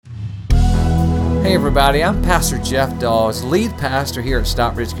Hey everybody, I'm Pastor Jeff Dawes, lead pastor here at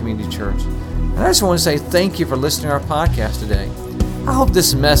Stockbridge Community Church. And I just want to say thank you for listening to our podcast today. I hope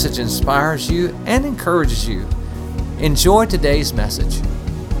this message inspires you and encourages you. Enjoy today's message.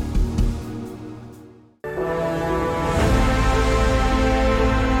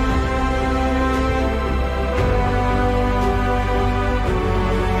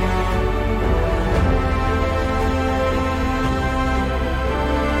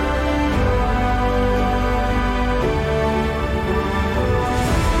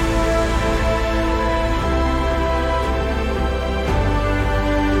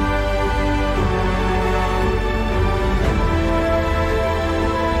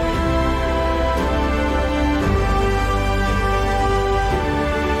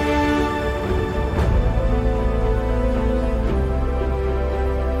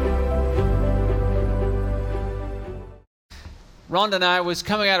 Rhonda and I was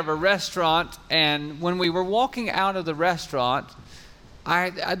coming out of a restaurant, and when we were walking out of the restaurant,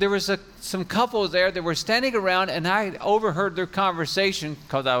 there was some couples there that were standing around, and I overheard their conversation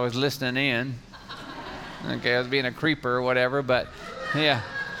because I was listening in. Okay, I was being a creeper or whatever, but yeah,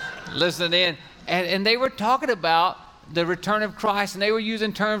 listening in. And they were talking about the return of Christ, and they were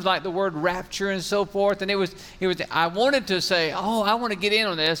using terms like the word rapture and so forth. And it was. I wanted to say, oh, I want to get in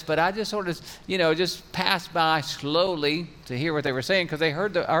on this, but I just sort of, just passed by slowly to hear what they were saying because I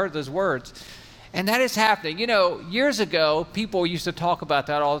heard those words. And that is happening. Years ago, people used to talk about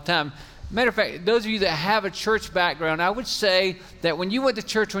that all the time. Matter of fact, those of you that have a church background, I would say that when you went to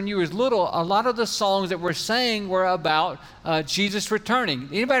church when you were little, a lot of the songs that we're saying were about Jesus returning.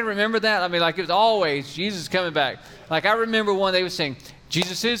 Anybody remember that? I mean, like it was always Jesus coming back. Like I remember one they would sing,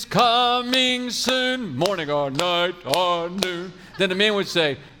 Jesus is coming soon, morning or night or noon. Then the men would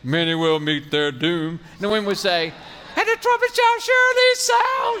say, many will meet their doom. And the women would say, and the trumpet shall surely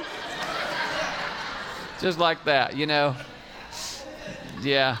sound. Just like that,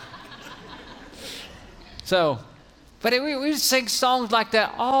 Yeah. So, but we would sing songs like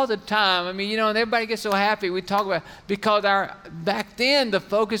that all the time. I mean, and everybody gets so happy. We talk about, because back then the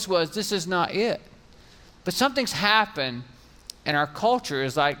focus was, this is not it. But something's happened in our culture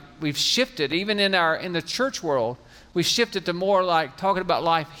is like we've shifted, even in the church world, we've shifted to more like talking about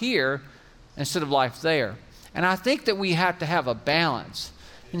life here instead of life there. And I think that we have to have a balance.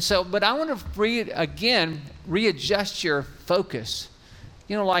 And so, but I want to readjust your focus.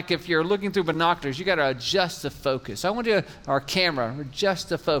 Like if you're looking through binoculars, you got to adjust the focus. Our camera, adjust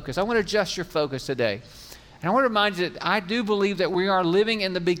the focus. I want to adjust your focus today. And I want to remind you that I do believe that we are living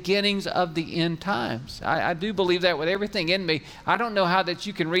in the beginnings of the end times. I do believe that with everything in me. I don't know how that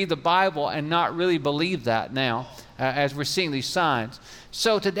you can read the Bible and not really believe that now as we're seeing these signs.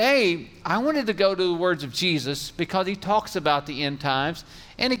 So today, I wanted to go to the words of Jesus because he talks about the end times.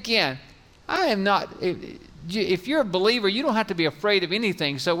 And again, I am not... If you're a believer, you don't have to be afraid of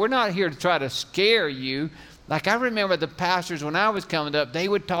anything. So we're not here to try to scare you. Like I remember the pastors when I was coming up, they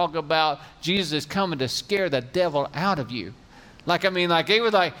would talk about Jesus is coming to scare the devil out of you. They were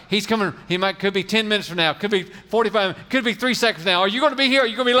like, he's coming, could be 10 minutes from now, could be 45 minutes, could be 3 seconds from now. Are you going to be here? Are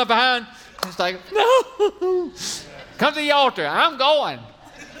you going to be left behind? It's like, no. Come to the altar. I'm going.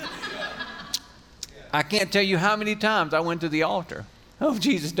 I can't tell you how many times I went to the altar. Oh,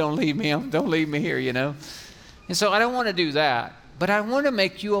 Jesus, don't leave me. Don't leave me here, And so I don't want to do that, but I want to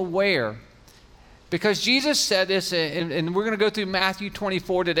make you aware because Jesus said this, and we're going to go through Matthew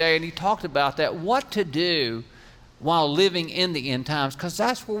 24 today, and he talked about that, what to do while living in the end times, because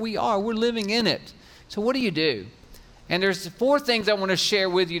that's where we are. We're living in it. So what do you do? And there's 4 things I want to share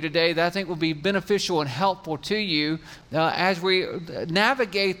with you today that I think will be beneficial and helpful to you as we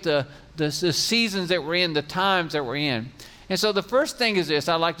navigate the seasons that we're in, the times that we're in. And so the first thing is this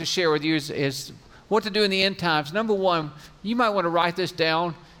I'd like to share with you is what to do in the end times. Number 1, you might want to write this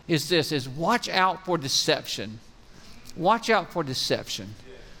down, is watch out for deception. Watch out for deception.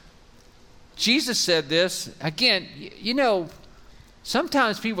 Jesus said this. Again,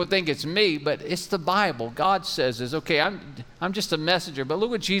 sometimes people think it's me, but it's the Bible. God says this. Okay, I'm just a messenger, but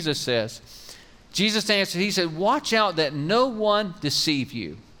look what Jesus says. Jesus answered, he said, watch out that no one deceive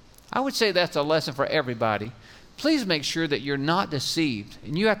you. I would say that's a lesson for everybody. Please make sure that you're not deceived,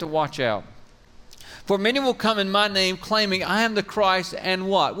 and you have to watch out. For many will come in my name claiming I am the Christ, and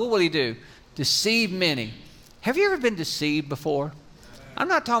what? What will he do? Deceive many. Have you ever been deceived before? I'm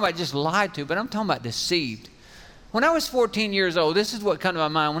not talking about just lied to, but I'm talking about deceived. When I was 14 years old, this is what came to my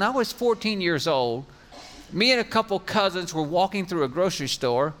mind. When I was 14 years old, me and a couple cousins were walking through a grocery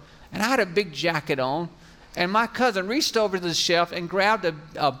store, and I had a big jacket on, And my cousin reached over to the shelf and grabbed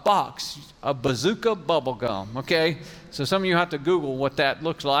a box of Bazooka bubble gum, okay? So some of you have to Google what that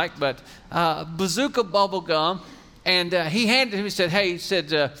looks like, but Bazooka bubble gum. And he handed him, he said, hey, he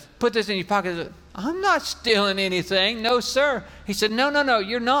said, put this in your pocket. I said, I'm not stealing anything. No, sir. He said, no,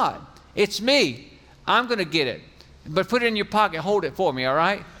 you're not. It's me. I'm going to get it. But put it in your pocket. Hold it for me, all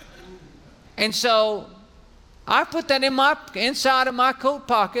right? And so I put that inside of my coat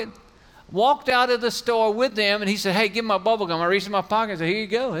pocket, walked out of the store with them, and he said, hey, give me my bubble gum. I reached in my pocket and said, here you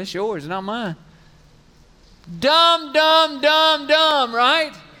go. It's yours, not mine. Dumb,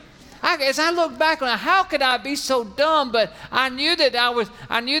 right? As I look back on it, how could I be so dumb? But I knew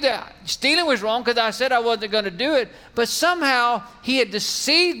that stealing was wrong because I said I wasn't going to do it. But somehow he had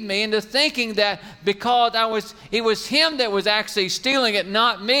deceived me into thinking that because it was him that was actually stealing it,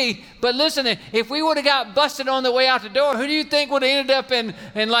 not me. But listen, if we would have got busted on the way out the door, who do you think would have ended up in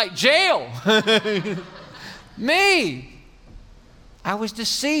like jail? Me. I was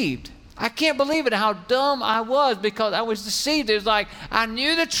deceived. I can't believe it, how dumb I was, because I was deceived. It was like I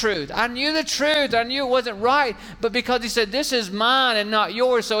knew the truth. I knew it wasn't right. But because he said, this is mine and not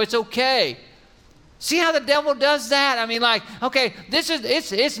yours, so it's okay. See how the devil does that? I mean, like, okay,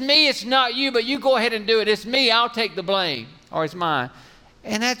 it's me, it's not you, but you go ahead and do it. It's me, I'll take the blame, or it's mine.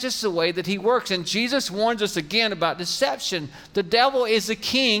 And that's just the way that he works. And Jesus warns us again about deception. The devil is the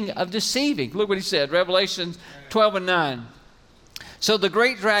king of deceiving. Look what he said, Revelation 12:9. So the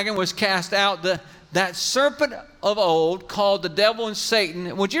great dragon was cast out, that serpent of old called the devil and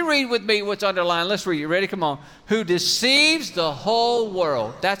Satan. Would you read with me what's underlined? Let's read it. Ready? Come on. Who deceives the whole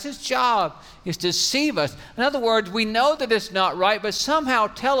world. That's his job, is to deceive us. In other words, we know that it's not right, but somehow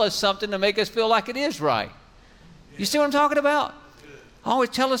tell us something to make us feel like it is right. You see what I'm talking about? Always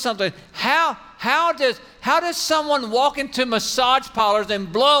tell us something. How does someone walk into massage parlors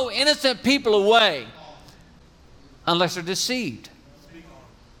and blow innocent people away unless they're deceived?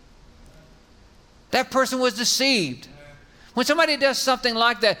 That person was deceived. When somebody does something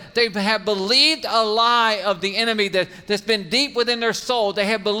like that, they have believed a lie of the enemy that's been deep within their soul. They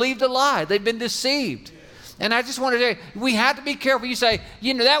have believed a lie. They've been deceived. And I just want to say, we have to be careful. You say,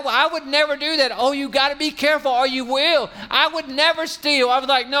 that I would never do that. Oh, you got to be careful or you will. I would never steal. I was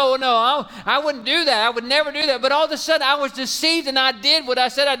like, no, I wouldn't do that. I would never do that. But all of a sudden I was deceived and I did what I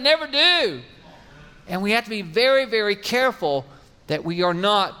said I'd never do. And we have to be very, very careful that we are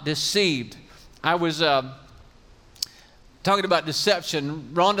not deceived. I was talking about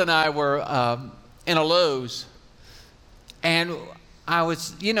deception. Rhonda and I were in a Lowe's, and I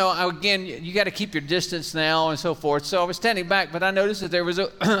was, again, you got to keep your distance now and so forth. So I was standing back, but I noticed that there was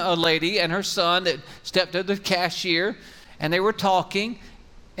a lady and her son that stepped up to the cashier, and they were talking.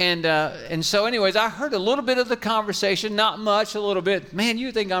 And so anyways, I heard a little bit of the conversation, not much, a little bit. Man,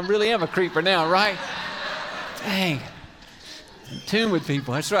 you think I really am a creeper now, right? Dang. In tune with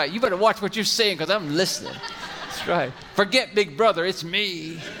people. That's right. You better watch what you're saying because I'm listening. That's right. Forget Big Brother. It's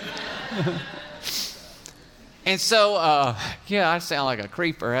me. And so, I sound like a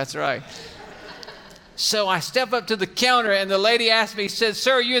creeper. That's right. So I step up to the counter and the lady asked me, said,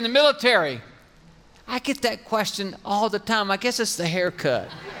 sir, are you in the military? I get that question all the time. I guess it's the haircut.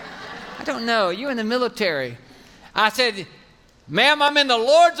 I don't know. You in the military? I said, ma'am, I'm in the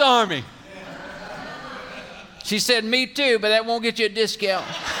Lord's Army. She said, me too, but that won't get you a discount.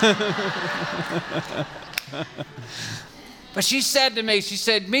 But she said to me, she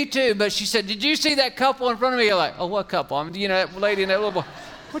said, me too, but she said, did you see that couple in front of me? You're like, oh, what couple? I mean, that lady and that little boy.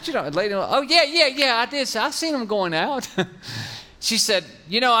 What you know, lady? Oh, yeah, I did. I seen them going out. She said,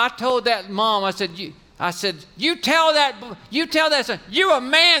 I told that mom, I said, you tell that son, you a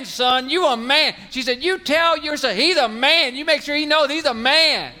man, son, you a man. She said, you tell your son, he's a man. You make sure he knows he's a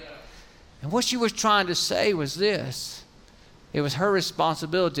man. And what she was trying to say was this. It was her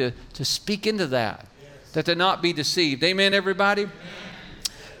responsibility to speak into that, that they not be deceived. Amen, everybody? Amen.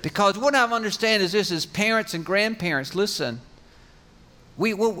 Because what I understand is this, as parents and grandparents, listen.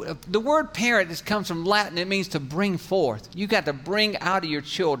 The word parent comes from Latin. It means to bring forth. You got to bring out of your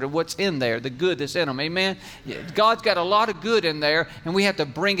children what's in there, the good that's in them. Amen? God's got a lot of good in there, and we have to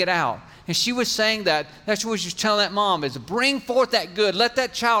bring it out. And she was saying that. That's what she was telling that mom, is bring forth that good. Let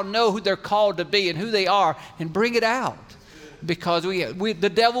that child know who they're called to be and who they are, and bring it out. Because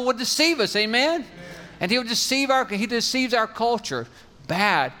the devil would deceive us. Amen? And he deceives our culture.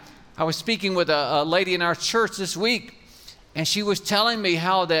 Bad. I was speaking with a lady in our church this week, and she was telling me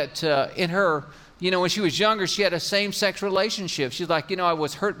how that in her, when she was younger, she had a same-sex relationship. She's like, I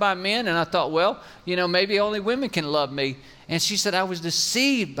was hurt by men, and I thought, well, maybe only women can love me. And she said, I was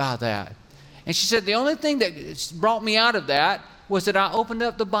deceived by that. And she said, the only thing that brought me out of that was that I opened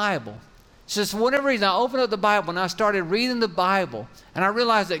up the Bible. She says, for whatever reason, I opened up the Bible and I started reading the Bible. And I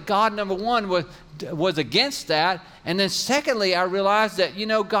realized that God, number one, was against that. And then secondly, I realized that,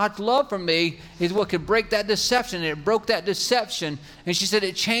 God's love for me is what could break that deception. And it broke that deception. And she said,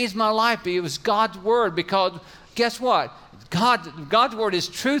 it changed my life. It was God's word, because guess what? God's word is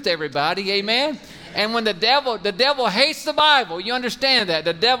truth, everybody. Amen? And when the devil hates the Bible, you understand that.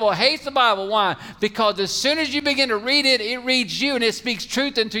 The devil hates the Bible. Why? Because as soon as you begin to read it, it reads you and it speaks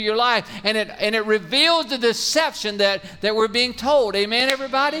truth into your life. And it reveals the deception that we're being told. Amen,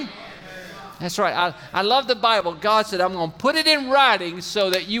 everybody? That's right. I love the Bible. God said, I'm going to put it in writing so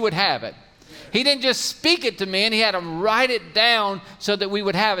that you would have it. He didn't just speak it to me, and he had him write it down so that we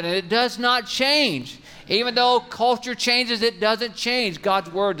would have it. And it does not change. Even though culture changes, it doesn't change. God's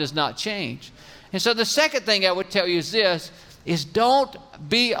word does not change. And so the second thing I would tell you is this, is don't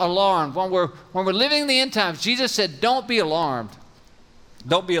be alarmed. When we're living in the end times, Jesus said, don't be alarmed.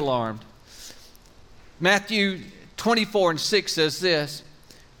 Don't be alarmed. Matthew 24:6 says this,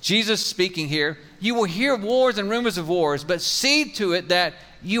 Jesus speaking here, you will hear of wars and rumors of wars, but see to it that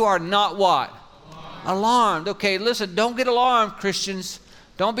you are not what? Alarmed. Okay, listen, don't get alarmed, Christians.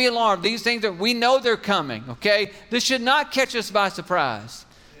 Don't be alarmed. These things, we know they're coming, okay? This should not catch us by surprise.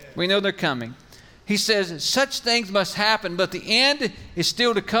 We know they're coming. He says, such things must happen, but the end is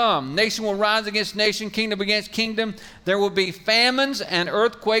still to come. Nation will rise against nation, kingdom against kingdom. There will be famines and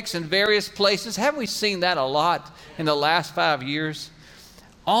earthquakes in various places. Haven't we seen that a lot in the last 5 years?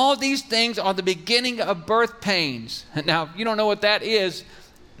 All these things are the beginning of birth pains. Now, if you don't know what that is,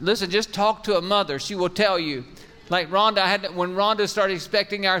 listen, just talk to a mother. She will tell you. Like Rhonda, when Rhonda started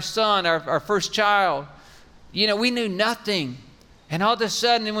expecting our son, our first child, we knew nothing. And all of a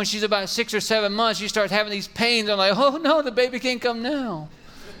sudden, when she's about 6 or 7 months, she starts having these pains. I'm like, oh no, the baby can't come now.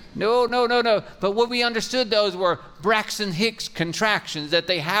 No. But what we understood, those were Braxton Hicks contractions, that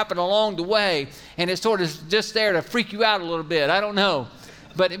they happen along the way. And it's sort of just there to freak you out a little bit. I don't know.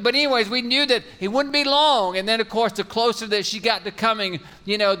 But anyways, we knew that it wouldn't be long. And then, of course, the closer that she got to coming,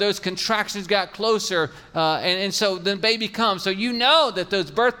 those contractions got closer. And so the baby comes. So you know that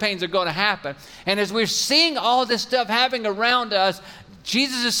those birth pains are going to happen. And as we're seeing all this stuff happening around us,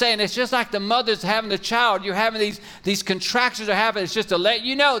 Jesus is saying it's just like the mother's having the child. You're having these contractions are happening. It's just to let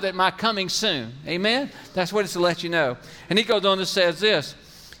you know that my coming soon. Amen? That's what it's to let you know. And he goes on and says this.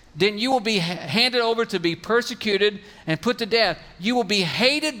 Then you will be handed over to be persecuted and put to death. You will be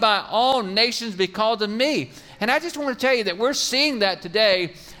hated by all nations because of me. And I just want to tell you that we're seeing that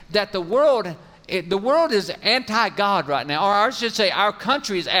today, that the world is anti-God right now. Or I should say our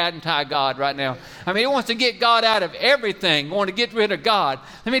country is anti-God right now. I mean, it wants to get God out of everything. It wants to get rid of God.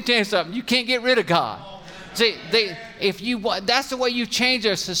 Let me tell you something. You can't get rid of God. See, that's the way you change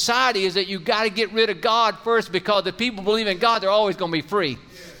a society, is that you got to get rid of God first, because if people believe in God, they're always going to be free.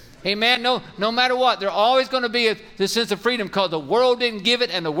 Amen. No matter what, there's always going to be this sense of freedom, because the world didn't give it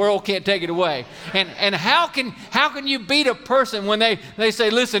and the world can't take it away. And how can you beat a person when they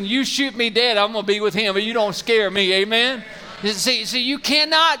say, listen, you shoot me dead, I'm going to be with him, but you don't scare me. Amen. See, you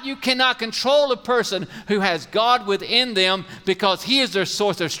cannot control a person who has God within them, because he is their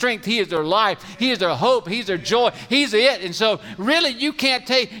source of strength. He is their life. He is their hope. He's their joy. He's it. And so really you can't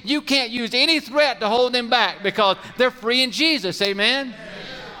use any threat to hold them back, because they're free in Jesus. Amen.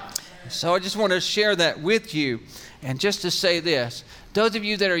 So I just want to share that with you. And just to say this, those of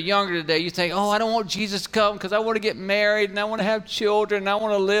you that are younger today, you think, oh, I don't want Jesus to come because I want to get married and I want to have children and I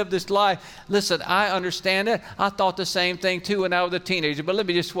want to live this life. Listen, I understand it. I thought the same thing too when I was a teenager. But let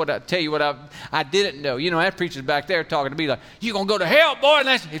me just tell you what I didn't know. That preacher's back there talking to me like, you're going to go to hell, boy,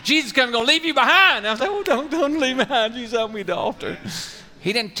 unless if Jesus comes, going to leave you behind. And I was like, oh, don't leave me behind. Jesus, help me, the altar.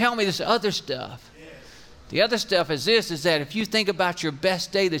 He didn't tell me this other stuff. The other stuff is this, is that if you think about your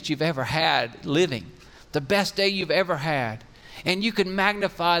best day that you've ever had living, the best day you've ever had, and you can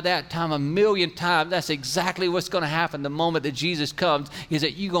magnify that time 1,000,000 times, that's exactly what's going to happen the moment that Jesus comes, is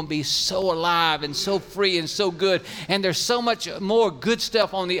that you're going to be so alive and so free and so good. And there's so much more good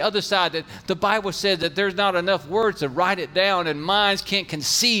stuff on the other side that the Bible says that there's not enough words to write it down, and minds can't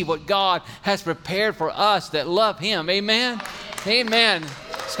conceive what God has prepared for us that love him. Amen? Amen.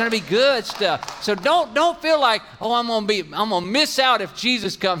 It's going to be good stuff. So don't feel like, oh, I'm going to miss out if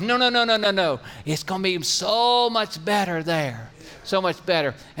Jesus comes. No. It's going to be so much better there. So much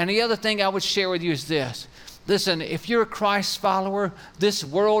better. And the other thing I would share with you is this. Listen, if you're a Christ follower, this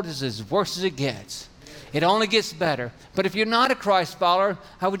world is as worse as it gets. It only gets better. But if you're not a Christ follower,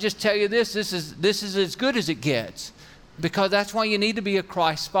 I would just tell you this is as good as it gets. Because that's why you need to be a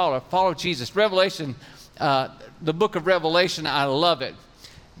Christ follower. Follow Jesus. Revelation, the book of Revelation, I love it.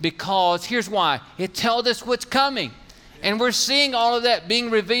 Because here's why. It tells us what's coming. And we're seeing all of that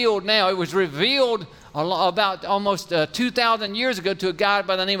being revealed now. It was revealed about almost 2,000 years ago to a guy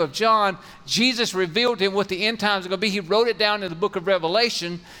by the name of John. Jesus revealed to him what the end times are going to be. He wrote it down in the book of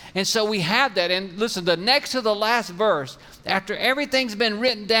Revelation. And so we have that. And listen, the next to the last verse, after everything's been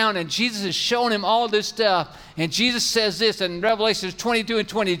written down and Jesus has shown him all this stuff, and Jesus says this in Revelation 22 and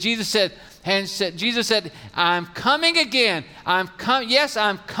 20, Jesus said, I'm coming again. Yes,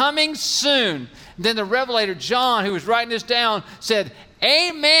 I'm coming soon. Then the revelator John, who was writing this down, said,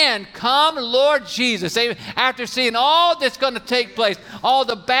 Amen. Come, Lord Jesus. Amen. After seeing all that's going to take place, all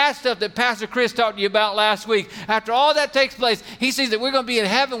the bad stuff that Pastor Chris talked to you about last week, after all that takes place, he sees that we're going to be in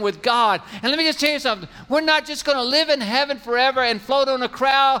heaven with God. And let me just tell you something. We're not just going to live in heaven forever and float on a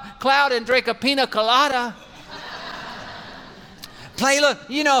cloud and drink a pina colada. Play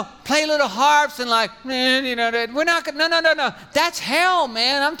little harps and we're not, no. That's hell,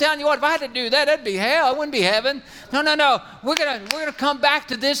 man. I'm telling you what, if I had to do that, that'd be hell. It wouldn't be heaven. No. We're gonna come back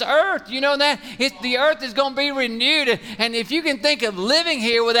to this earth. You know that? The earth is gonna be renewed. And if you can think of living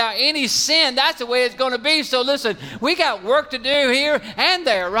here without any sin, that's the way it's gonna be. So listen, we got work to do here and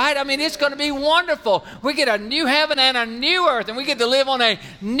there, right? I mean, it's gonna be wonderful. We get a new heaven and a new earth, and we get to live on a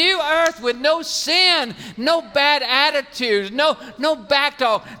new earth with no sin, no bad attitudes, no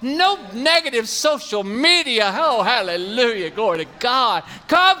backtalk, no negative social media. Oh, hallelujah. Glory to God.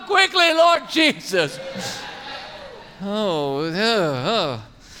 Come quickly, Lord Jesus. The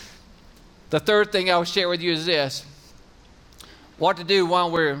third thing I will share with you is this. What to do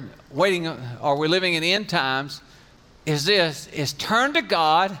while we're waiting or we're living in the end times is turn to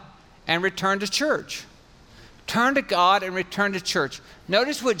God and return to church. Turn to God and return to church.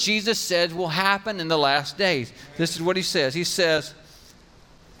 Notice what Jesus says will happen in the last days. This is what he says. He says,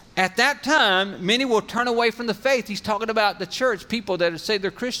 at that time, many will turn away from the faith. He's talking about the church, people that say they're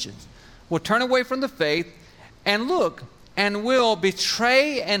Christians, will turn away from the faith and will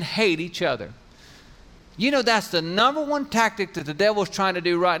betray and hate each other. You know, that's the number one tactic that the devil's trying to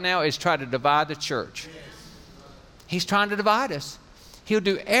do right now is try to divide the church. He's trying to divide us. He'll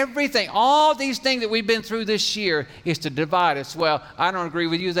do everything. All these things that we've been through this year is to divide us. Well, I don't agree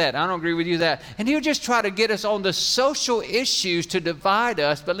with you that. I don't agree with you that. And he'll just try to get us on the social issues to divide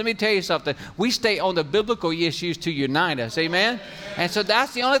us. But let me tell you something. We stay on the biblical issues to unite us. Amen? And so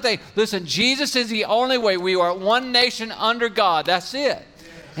that's the only thing. Listen, Jesus is the only way. We are one nation under God. That's it.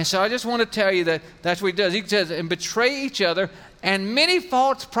 And so I just want to tell you that that's what he does. He says, and betray each other, and many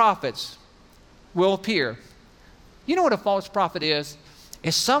false prophets will appear. You know what a false prophet is?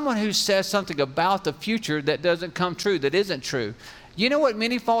 It's someone who says something about the future that doesn't come true, that isn't true. You know what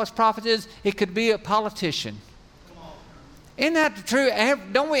many false prophets is? It could be a politician. Isn't that true?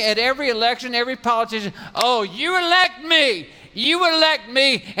 Don't we, at every election, every politician, oh, you elect me,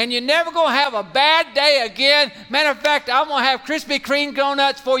 and you're never going to have a bad day again. Matter of fact, I'm going to have Krispy Kreme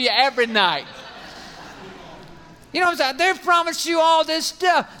donuts for you every night. You know what I'm saying? They've promised you all this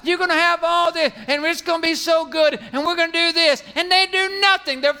stuff. You're going to have all this, and it's going to be so good, and we're going to do this. And they do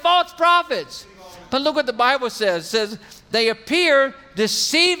nothing. They're false prophets. But look what the Bible says. It says, they appear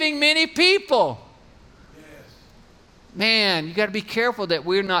deceiving many people. Man, you got to be careful that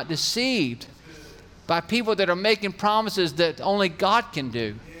we're not deceived by people that are making promises that only God can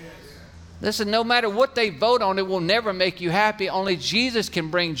do. Listen, no matter what they vote on, it will never make you happy. Only Jesus can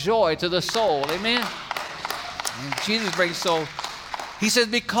bring joy to the soul. Amen? Jesus brings soul. He says,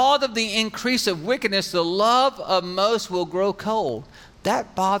 because of the increase of wickedness, the love of most will grow cold.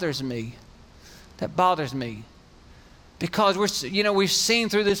 That bothers me. That bothers me. Because we've seen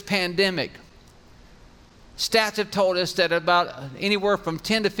through this pandemic, stats have told us that about anywhere from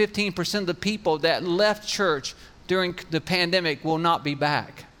 10 to 15% of the people that left church during the pandemic will not be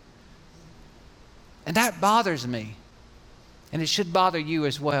back. And that bothers me. And it should bother you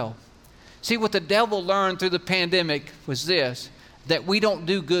as well. See, what the devil learned through the pandemic was this, that we don't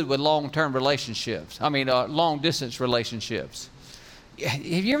do good with long-term relationships. Long-distance relationships. Have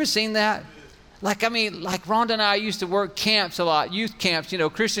you ever seen that? Like Rhonda and I used to work camps a lot, youth camps,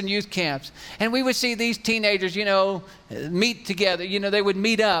 Christian youth camps. And we would see these teenagers, meet together. They would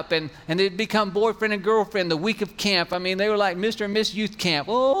meet up and they'd become boyfriend and girlfriend the week of camp. They were like Mr. and Miss Youth Camp.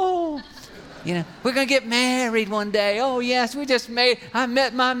 Oh, we're going to get married one day. Oh, yes, I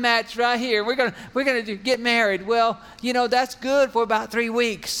met my match right here. We're going to get married. Well, that's good for about 3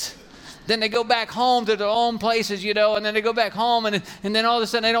 weeks. Then they go back home to their own places, and then they go back home and then all of a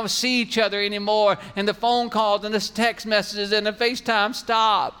sudden they don't see each other anymore. And the phone calls and the text messages and the FaceTime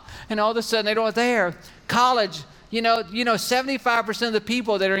stop. And all of a sudden they don't there. College, 75% of the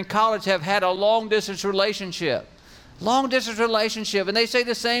people that are in college have had a long distance relationship. Long distance relationship. And they say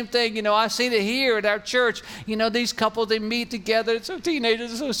the same thing. You know, I've seen it here at our church. You know, these couples, they meet together. It's so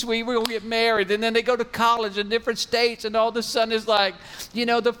teenagers are so sweet. We're going to get married. And then they go to college in different states. And all of a sudden it's like, you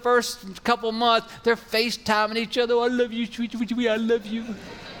know, the first couple months, they're FaceTiming each other. Oh, I love you, sweet, sweet, sweet, I love you.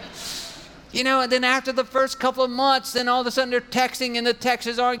 You know, and then after the first couple of months, then all of a sudden they're texting and the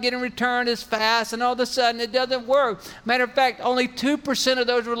texts aren't getting returned as fast. And all of a sudden it doesn't work. Matter of fact, only 2% of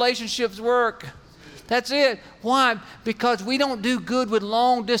those relationships work. That's it. Why? Because we don't do good with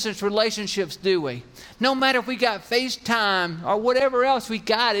long-distance relationships, do we? No matter if we got FaceTime or whatever else we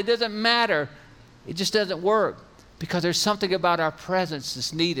got, it doesn't matter. It just doesn't work because there's something about our presence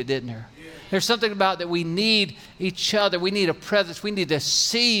that's needed, isn't there? There's something about that we need each other. We need a presence. We need to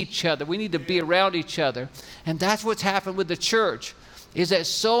see each other. We need to be around each other. And that's what's happened with the church, is that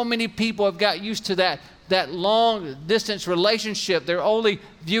so many people have got used to that long distance relationship. They're only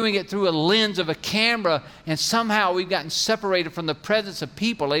viewing it through a lens of a camera, and somehow we've gotten separated from the presence of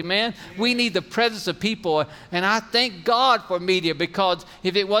people. Amen? We need the presence of people, and I thank God for media, because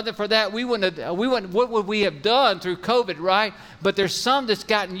if it wasn't for that, we wouldn't. What would we have done through COVID, right? But there's some that's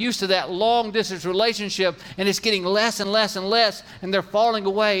gotten used to that long distance relationship, and it's getting less and less and less, and they're falling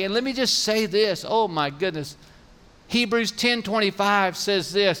away. And let me just say this. Oh my goodness. Hebrews 10:25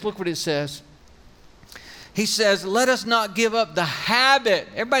 says this. Look what it says. He says, let us not give up the habit.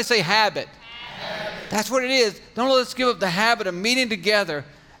 Everybody say habit. That's what it is. Don't let us give up the habit of meeting together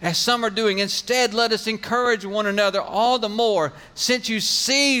as some are doing. Instead, let us encourage one another all the more, since you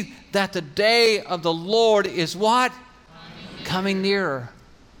see that the day of the Lord is what? Coming nearer.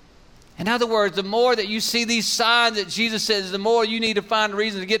 In other words, the more that you see these signs that Jesus says, the more you need to find a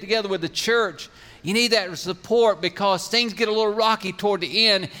reason to get together with the church. You need that support, because things get a little rocky toward the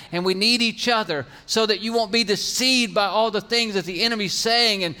end, and we need each other so that you won't be deceived by all the things that the enemy's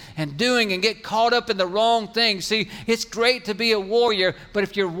saying and doing and get caught up in the wrong things. See, it's great to be a warrior, but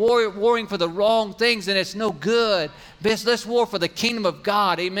if you're warring for the wrong things, then it's no good. Let's war for the kingdom of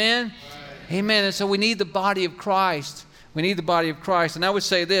God. Amen? Right. Amen. And so we need the body of Christ. We need the body of Christ. And I would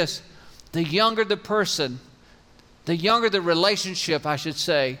say this, the younger the person, the younger the relationship, I should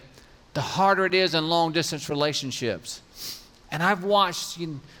say, the harder it is in long-distance relationships. And I've watched,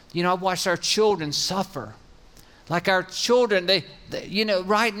 I've watched our children suffer. Like our children, they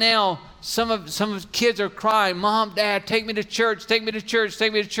right now, some of the kids are crying, Mom, Dad, take me to church, take me to church,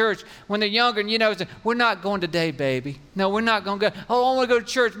 take me to church. When they're younger, we're not going today, baby. No, we're not going to go. Oh, I want to go to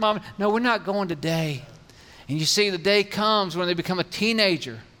church, Mom. No, we're not going today. And you see, the day comes when they become a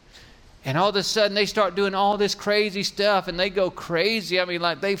teenager. And all of a sudden, they start doing all this crazy stuff, and they go crazy. I mean,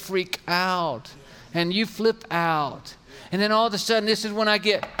 like, they freak out, and you flip out. And then all of a sudden, this is when I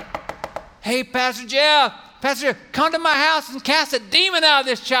get, hey, Pastor Jeff, come to my house and cast a demon out of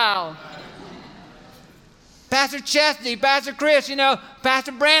this child. Pastor Chesney, Pastor Chris,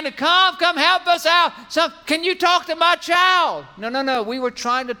 Pastor Brandon, come help us out. So, can you talk to my child? No. We were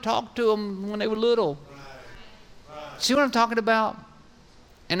trying to talk to them when they were little. See what I'm talking about?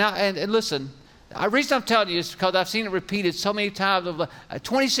 And listen, the reason I'm telling you is because I've seen it repeated so many times. Of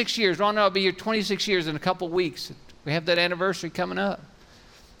 26 years. Ron and I will be here 26 years in a couple of weeks. We have that anniversary coming up.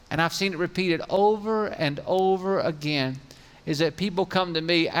 And I've seen it repeated over and over again, is that people come to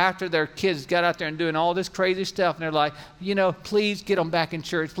me after their kids got out there and doing all this crazy stuff, and they're like, please get them back in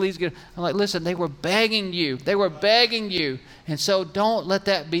church. Please get them. I'm like, listen, they were begging you. They were begging you. And so don't let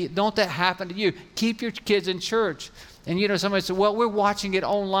that happen to you. Keep your kids in church. And somebody said, well, we're watching it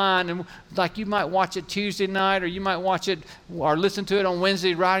online, and like you might watch it Tuesday night, or you might watch it or listen to it on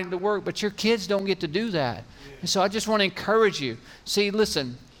Wednesday riding to work, but your kids don't get to do that. And so I just want to encourage you. See,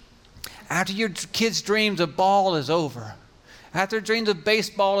 listen, after your kids' dreams of ball is over, after their dreams of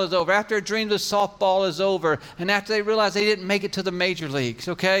baseball is over, after their dreams of softball is over, and after they realize they didn't make it to the major leagues,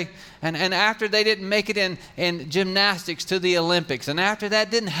 okay? And after they didn't make it in gymnastics to the Olympics, and after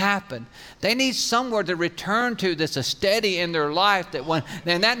that didn't happen, they need somewhere to return to that's a steady in their life,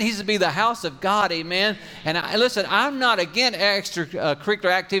 and that needs to be the house of God, amen? And listen, I'm not against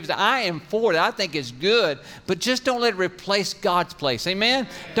extracurricular activities. I am for it. I think it's good, but just don't let it replace God's place, amen?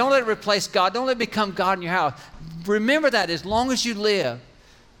 Don't let it replace God. Don't let it become God in your house. Remember that as long as you live,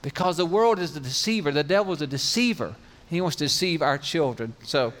 because the world is the deceiver. The devil is a deceiver. He wants to deceive our children.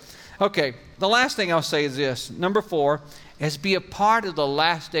 So, okay, the last thing I'll say is this. Number 4 is be a part of the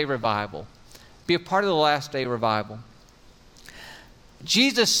last day revival. Be a part of the last day revival.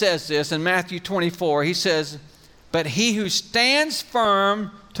 Jesus says this in Matthew 24. He says, but he who stands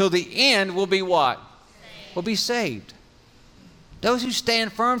firm till the end will be what? Will be saved. Those who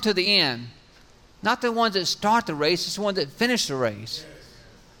stand firm to the end. Not the ones that start the race, it's the ones that finish the race.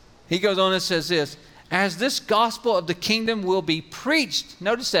 He goes on and says this, as this gospel of the kingdom will be preached.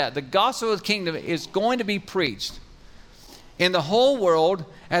 Notice that. The gospel of the kingdom is going to be preached in the whole world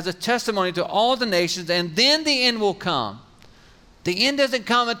as a testimony to all the nations, and then the end will come. The end doesn't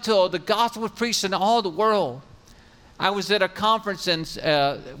come until the gospel is preached in all the world. I was at a conference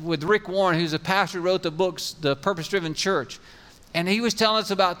with Rick Warren, who's a pastor who wrote the books, The Purpose-Driven Church. And he was telling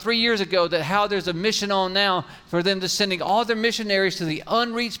us about 3 years ago that how there's a mission on now for them to sending all their missionaries to the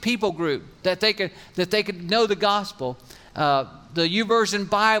unreached people group that they could know the gospel. The YouVersion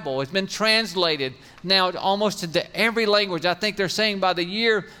Bible has been translated now almost into every language. I think they're saying by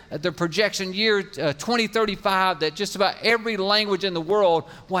the projection year 2035, that just about every language in the world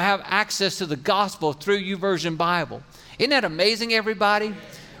will have access to the gospel through YouVersion Bible. Isn't that amazing, everybody?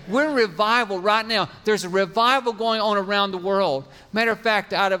 We're in revival right now. There's a revival going on around the world. Matter of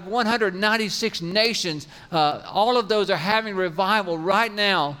fact, out of 196 nations, all of those are having revival right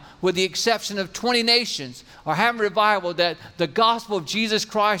now, with the exception of 20 nations are having revival, that the gospel of Jesus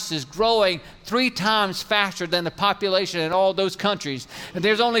Christ is growing 3 times faster than the population in all those countries. And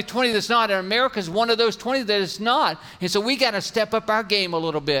there's only 20 that's not. And America is one of those 20 that is not. And so we got to step up our game a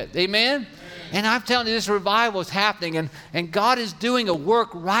little bit. Amen? And I'm telling you, this revival is happening, and God is doing a work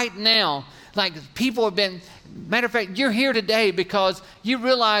right now. Like people have been, matter of fact, you're here today because you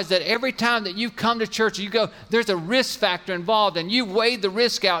realize that every time that you come to church, you go, there's a risk factor involved, and you weighed the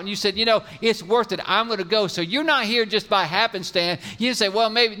risk out, and you said, you know, it's worth it. I'm going to go. So you're not here just by happenstance. You didn't say,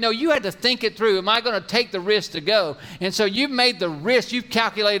 well, maybe. No, you had to think it through. Am I going to take the risk to go? And so you've made the risk. You've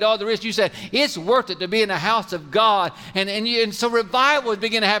calculated all the risks. You said, it's worth it to be in the house of God. And so revival is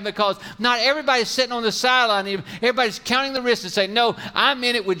beginning to happen because not everybody's sitting on the sideline. Everybody's counting the risks and saying, no, I'm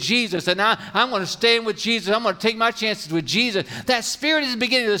in it with Jesus, and I'm going to stand with Jesus. I'm going to take my chances with Jesus. That spirit is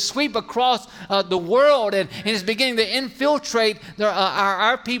beginning to sweep across the world, and is beginning to infiltrate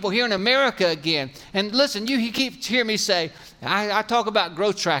our people here in America again. And listen, you keep hearing me say, I talk about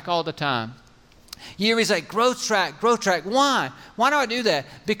Growth Track all the time. You hear me say, Growth Track, Growth Track. Why? Why do I do that?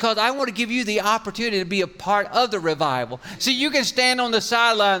 Because I want to give you the opportunity to be a part of the revival. See, you can stand on the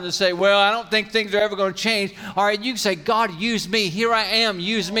sidelines and say, well, I don't think things are ever going to change. All right, you can say, God, use me. Here I am.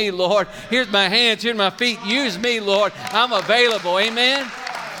 Use me, Lord. Here's my hands. Here's my feet. Use me, Lord. I'm available. Amen?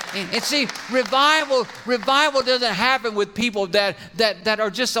 And see, revival doesn't happen with people that are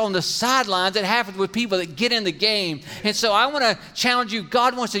just on the sidelines. It happens with people that get in the game. And so I want to challenge you.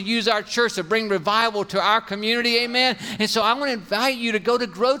 God wants to use our church to bring revival to our community. Amen. And so I want to invite you to go to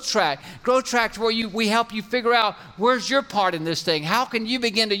Growth Track. Growth Track's where we help you figure out where's your part in this thing. How can you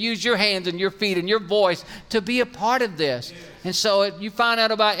begin to use your hands and your feet and your voice to be a part of this? And so you find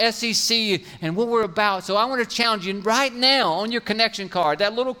out about SEC and what we're about. So I want to challenge you right now on your connection card,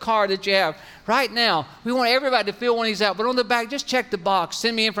 that little card that you have right now. We want everybody to fill one of these out. But on the back, just check the box.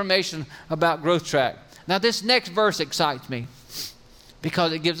 Send me information about Growth Track. Now, this next verse excites me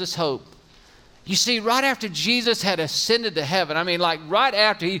because it gives us hope. You see, right after Jesus had ascended to heaven, I mean, like right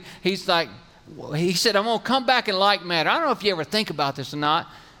after he said, I'm going to come back in like manner. I don't know if you ever think about this or not.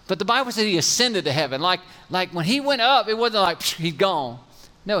 But the Bible said he ascended to heaven. Like when he went up, it wasn't like he's gone.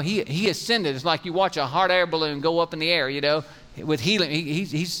 No, he ascended. It's like you watch a hot air balloon go up in the air, you know, with helium.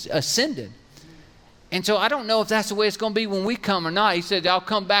 He's ascended. And so I don't know if that's the way it's going to be when we come or not. He said, I'll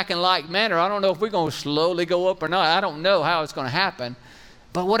come back in like manner. I don't know if we're going to slowly go up or not. I don't know how it's going to happen.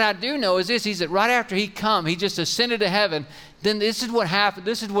 But what I do know is this. He said right after he come, he just ascended to heaven. Then this is what happened.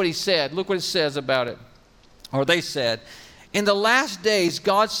 This is what he said. Look what it says about it. Or they said. In the last days,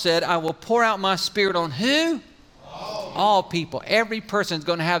 God said, I will pour out my spirit on who? All people. Every person is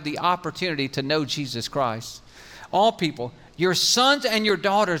going to have the opportunity to know Jesus Christ. All people. Your sons and your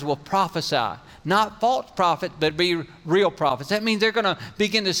daughters will prophesy. Not false prophets, but be real prophets. That means they're going to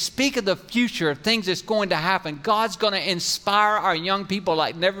begin to speak of the future, of things that's going to happen. God's going to inspire our young people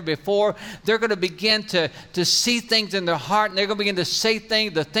like never before. They're going to begin to see things in their heart, and they're going to begin to say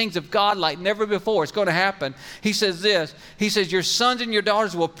the things of God like never before. It's going to happen. He says this. He says, your sons and your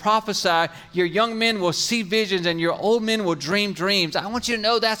daughters will prophesy. Your young men will see visions, and your old men will dream dreams. I want you to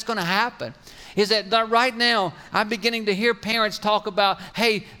know that's going to happen. Is that right now I'm beginning to hear parents talk about,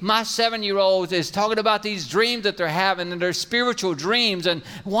 hey, my 7-year-old is talking about these dreams that they're having and their spiritual dreams. And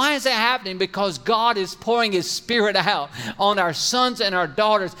why is that happening? Because God is pouring his spirit out on our sons and our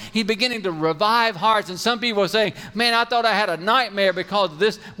daughters. He's beginning to revive hearts. And some people are saying, man, I thought I had a nightmare because of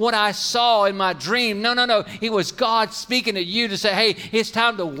this, what I saw in my dream. No. It was God speaking to you to say, hey, it's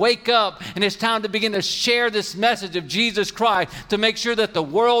time to wake up, and it's time to begin to share this message of Jesus Christ to make sure that the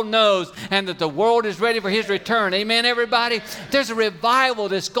world knows and that the world is ready for his return. Amen, everybody? everybody? There's a revival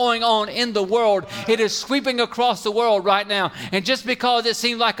that's going on in the world. It is sweeping across the world right now. And just because it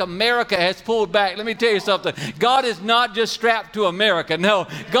seems like America has pulled back, let me tell you something. God is not just strapped to America. No,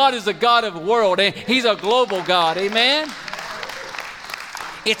 God is a God of the world. And He's a global God. Amen?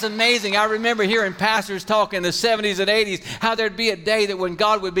 It's amazing. I remember hearing pastors talk in the 70s and 80s how there'd be a day that when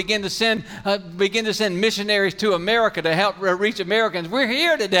God would begin to send missionaries to America to help reach Americans. We're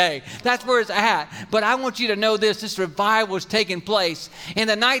here today. That's where it's at. But I want you to know this revival is taking place. In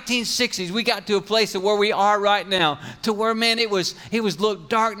the 1960s, we got to a place of where we are right now, to where, man, it was look,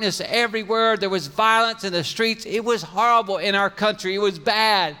 darkness everywhere. There was violence in the streets. It was horrible in our country. It was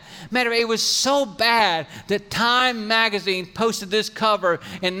bad. Matter of fact, it was so bad that Time magazine posted this cover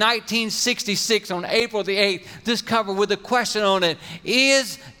in 1966 on April the 8th, this cover with a question on it: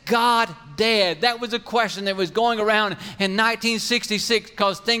 is God dead? That was a question that was going around in 1966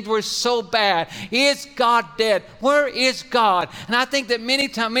 because things were so bad. Is God dead? Where is God? And I think that many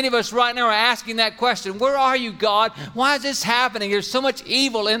of us right now are asking that question. Where are you, God? Why is this happening? There's so much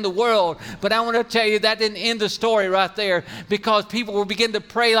evil in the world. But I want to tell you that didn't end the story right there, because people will begin to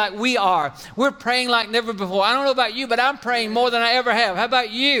pray like we are. We're praying like never before. I don't know about you, but I'm praying more than I ever have. How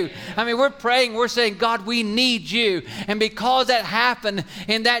about you? I mean, we're praying. We're saying, God, we need you. And because that happened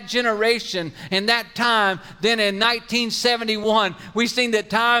in that generation, in that time, then in 1971, we seen that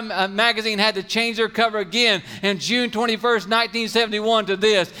Time magazine had to change their cover again in June 21st, 1971 to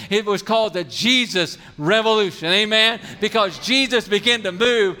this. It was called the Jesus Revolution. Amen? Because Jesus began to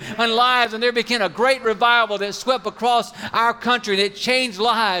move in lives, and there became a great revival that swept across our country, and it changed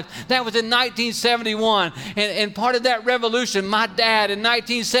lives. That was in 1971. And part of that revolution, my dad in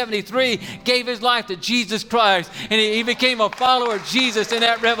 1973 gave his life to Jesus Christ, and he became a follower of Jesus in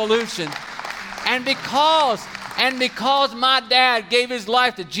that revolution. And because my dad gave his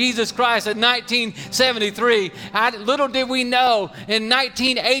life to Jesus Christ in 1973, little did we know in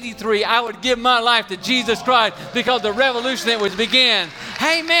 1983 I would give my life to Jesus Christ, because the revolution that was began.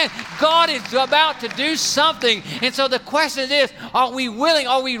 Hey man, God is about to do something. And so the question is this: are we willing?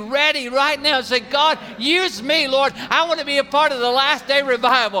 Are we ready right now to say, God, use me, Lord. I want to be a part of the last day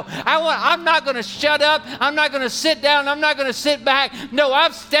revival. I'm not going to shut up. I'm not going to sit down. I'm not going to sit back. No,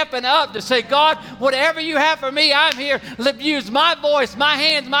 I'm stepping up to say, God, whatever you have for me, I'm here. Use my voice, my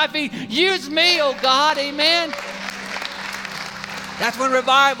hands, my feet. Use me, oh God. Amen. That's when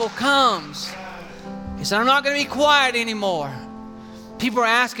revival comes. He said, I'm not going to be quiet anymore. People are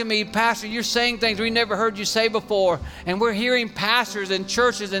asking me, Pastor, you're saying things we never heard you say before. And we're hearing pastors and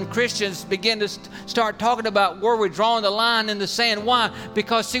churches and Christians begin to start talking about where we're drawing the line in the sand. Why?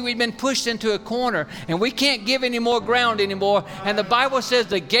 Because, see, we've been pushed into a corner, and we can't give any more ground anymore. And the Bible says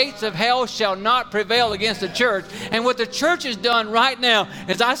the gates of hell shall not prevail against the church. And what the church has done right now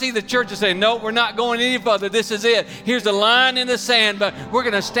is I see the churches saying, no, we're not going any further. This is it. Here's the line in the sand, but we're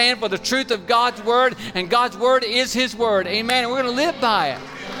going to stand for the truth of God's word, and God's word is His word. Amen. And we're going to live by it.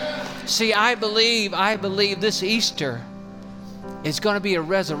 See, I believe this Easter is going to be a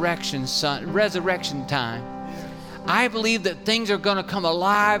resurrection time. I believe that things are going to come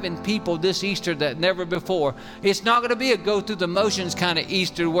alive in people this Easter that never before. It's not going to be a go through the motions kind of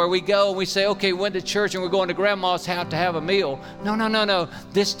Easter where we go and we say, okay, we went to church and we're going to grandma's house to have a meal. No.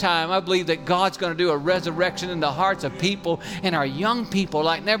 This time I believe that God's going to do a resurrection in the hearts of people, and our young people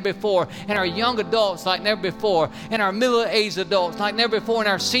like never before, and our young adults like never before, and our middle-aged adults like never before, and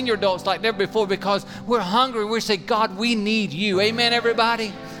our senior adults like never before, because we're hungry. We say, God, we need you. Amen,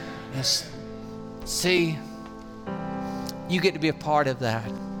 everybody? Yes. See, you get to be a part of that.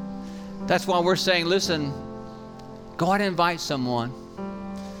 That's why we're saying, listen, go out and invite someone.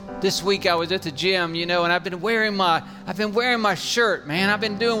 This week I was at the gym, and I've been wearing my shirt, man. I've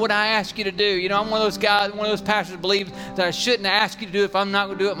been doing what I ask you to do. I'm one of those guys, one of those pastors that believes that I shouldn't ask you to do it if I'm not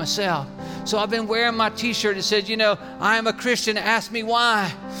going to do it myself. So I've been wearing my t-shirt that says, I am a Christian, ask me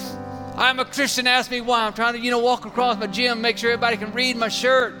why. I'm a Christian, ask me why. I'm trying to, walk across my gym, make sure everybody can read my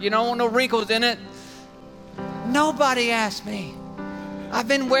shirt. I don't want no wrinkles in it. Nobody asked me. I've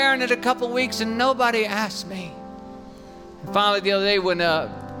been wearing it a couple weeks and nobody asked me. And finally, the other day when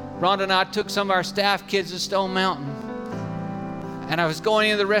Rhonda and I took some of our staff kids to Stone Mountain, and I was going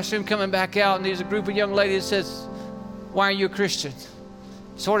into the restroom, coming back out, and there's a group of young ladies that says, why are you a Christian?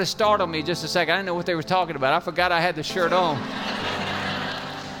 Sort of startled me just a second. I didn't know what they were talking about. I forgot I had the shirt on.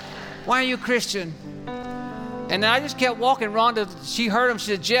 Why are you a Christian? And then I just kept walking. Rhonda, she heard them.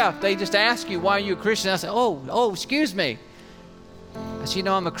 She said, Jeff, they just asked you, why are you a Christian? I said, oh, excuse me. I said,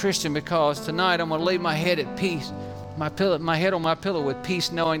 I'm a Christian because tonight I'm going to lay my head at peace, my head on my pillow with peace,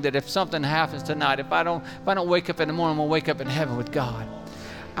 knowing that if something happens tonight, if I don't wake up in the morning, I'm going to wake up in heaven with God.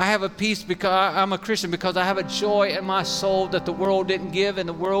 I have a peace because I'm a Christian, because I have a joy in my soul that the world didn't give and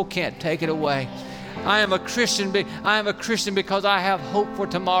the world can't take it away. I am a Christian because I have hope for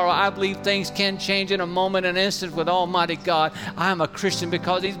tomorrow. I believe things can change in a moment, an instant with Almighty God. I am a Christian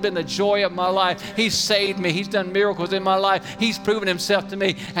because He's been the joy of my life. He's saved me. He's done miracles in my life. He's proven Himself to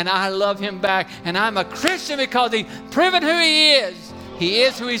me, and I love Him back. And I'm a Christian because He's proven who He is. He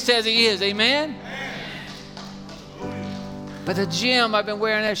is who He says He is. Amen? But the gym, I've been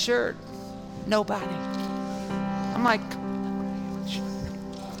wearing that shirt. Nobody. I'm like,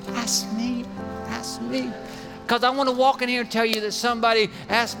 ask me. Because I want to walk in here and tell you that somebody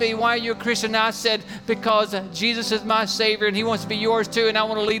asked me, why are you a Christian? And I said, because Jesus is my Savior and He wants to be yours too. And I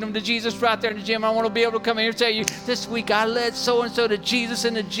want to lead them to Jesus right there in the gym. I want to be able to come in here and tell you, this week I led so-and-so to Jesus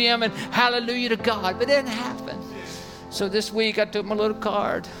in the gym, and hallelujah to God. But it didn't happen. So this week I took my little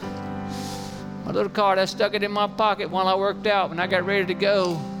card. I stuck it in my pocket while I worked out. When I got ready to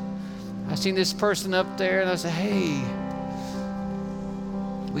go, I seen this person up there, and I said, hey,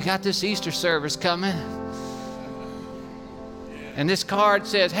 we got this Easter service coming. And this card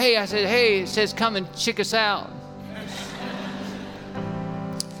says, hey, I said, hey, it says, come and check us out.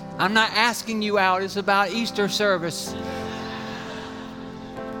 I'm not asking you out. It's about Easter service.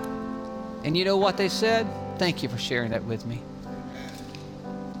 And you know what they said? Thank you for sharing that with me.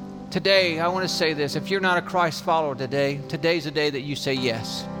 Today, I want to say this. If you're not a Christ follower today, today's the day that you say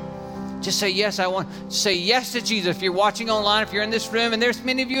yes. Just say yes. I want to say yes to Jesus. If you're watching online, if you're in this room, and there's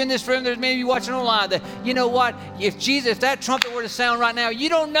many of you in this room, there's many of you watching online, that you know what? If that trumpet were to sound right now, you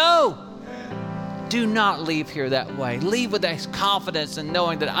don't know. Do not leave here that way. Leave with that confidence and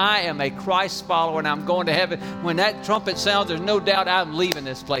knowing that I am a Christ follower and I'm going to heaven. When that trumpet sounds, there's no doubt I'm leaving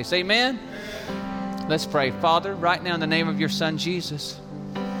this place. Amen? Let's pray. Father, right now in the name of your Son, Jesus.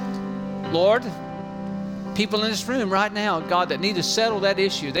 Lord, people in this room right now, God, that need to settle that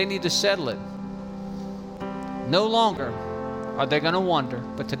issue. They need to settle it. No longer are they going to wonder.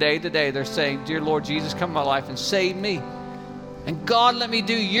 But today they're saying, dear Lord Jesus, come in my life and save me. And God, let me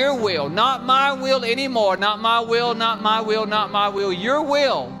do your will, not my will anymore. Not my will, not my will, not my will. Your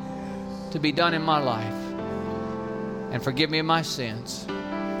will to be done in my life. And forgive me of my sins.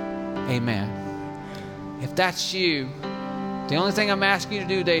 Amen. If that's you, the only thing I'm asking you to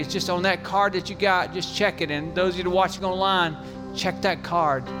do today is just on that card that you got, just check it. And those of you that are watching online, check that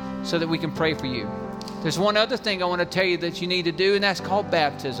card so that we can pray for you. There's one other thing I want to tell you that you need to do, and that's called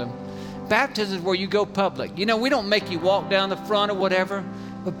baptism. Baptism is where you go public. You know, we don't make you walk down the front or whatever.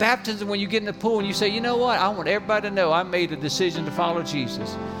 But baptism, when you get in the pool and you say, you know what, I want everybody to know I made a decision to follow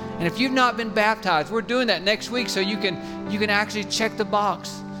Jesus. And if you've not been baptized, we're doing that next week so you can actually check the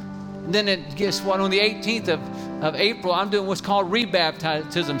box. And then guess what, on the 18th of April, I'm doing what's called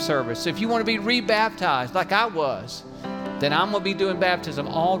rebaptism service. So if you want to be rebaptized like I was, then I'm going to be doing baptism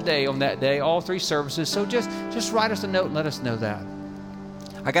all day on that day, all 3 services. So just write us a note and let us know that.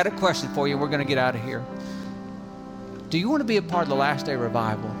 I got a question for you. We're going to get out of here. Do you want to be a part of the last day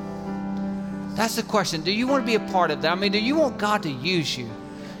revival? That's the question. Do you want to be a part of that? I mean, do you want God to use you?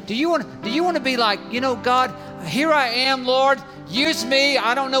 Do you want to be like, you know, God, here I am, Lord. Use me.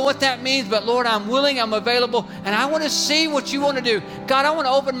 I don't know what that means, but Lord, I'm willing, I'm available, and I want to see what you want to do. God, I want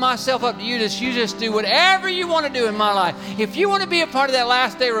to open myself up to you. You just do whatever you want to do in my life. If you want to be a part of that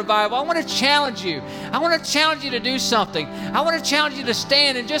last day revival, I want to challenge you. I want to challenge you to do something. I want to challenge you to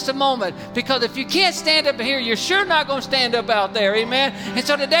stand in just a moment, because if you can't stand up here, you're sure not going to stand up out there. Amen? And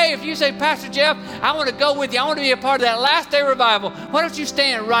so today, if you say, Pastor Jeff, I want to go with you. I want to be a part of that last day revival. Why don't you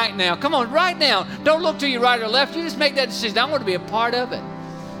stand right now? Come on, right now. Don't look to your right or left. You just make that decision. I want to be a part of it.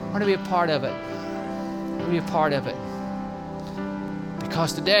 I want to be a part of it. I want to be a part of it.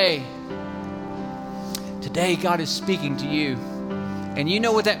 Because today God is speaking to you. And you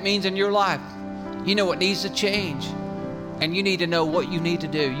know what that means in your life. You know what needs to change. And you need to know what you need to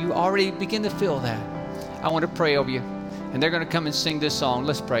do. You already begin to feel that. I want to pray over you. And they're going to come and sing this song.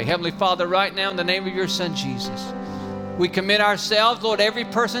 Let's pray. Heavenly Father, right now in the name of your Son, Jesus, we commit ourselves, Lord, every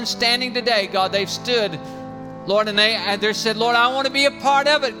person standing today, God, they've stood, Lord, and they said, Lord, I want to be a part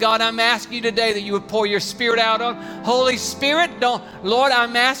of it. God, I'm asking you today that you would pour your Spirit out on. Holy Spirit, Lord,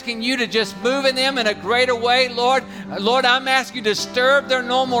 I'm asking you to just move in them in a greater way, Lord. Lord, I'm asking you to disturb their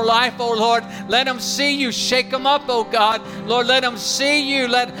normal life, oh Lord. Let them see you. Shake them up, oh God. Lord, let them see you.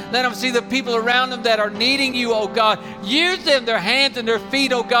 Let them see the people around them that are needing you, oh God. Use them, their hands and their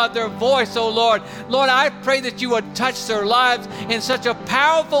feet, oh God, their voice, oh Lord. Lord, I pray that you would touch their lives in such a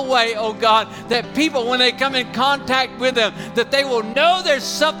powerful way, oh God, that people, when they come in make contact with them, that they will know there's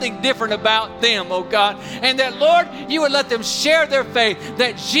something different about them, oh God. And that, Lord, you would let them share their faith,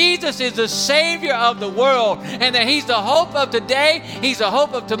 that Jesus is the Savior of the world, and that He's the hope of today, He's the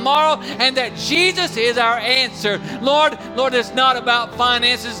hope of tomorrow, and that Jesus is our answer. Lord, it's not about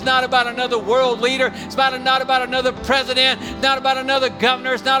finances. It's not about another world leader. It's not about another president. It's not about another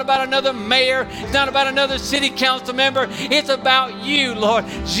governor. It's not about another mayor. It's not about another city council member. It's about you, Lord.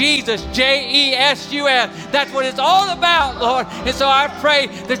 Jesus, J-E-S-U-S. That's what it's all about, Lord. And so I pray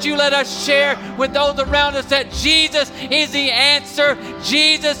that you let us share with those around us that Jesus is the answer.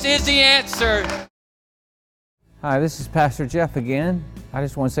 Jesus is the answer. Hi, this is Pastor Jeff again. I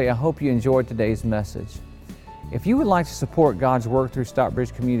just want to say I hope you enjoyed today's message. If you would like to support God's work through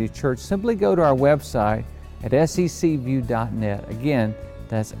Stockbridge Community Church, simply go to our website at sccview.net. Again,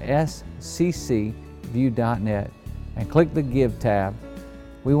 that's sccview.net, and click the Give tab.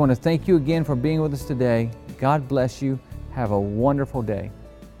 We want to thank you again for being with us today. God bless you. Have a wonderful day.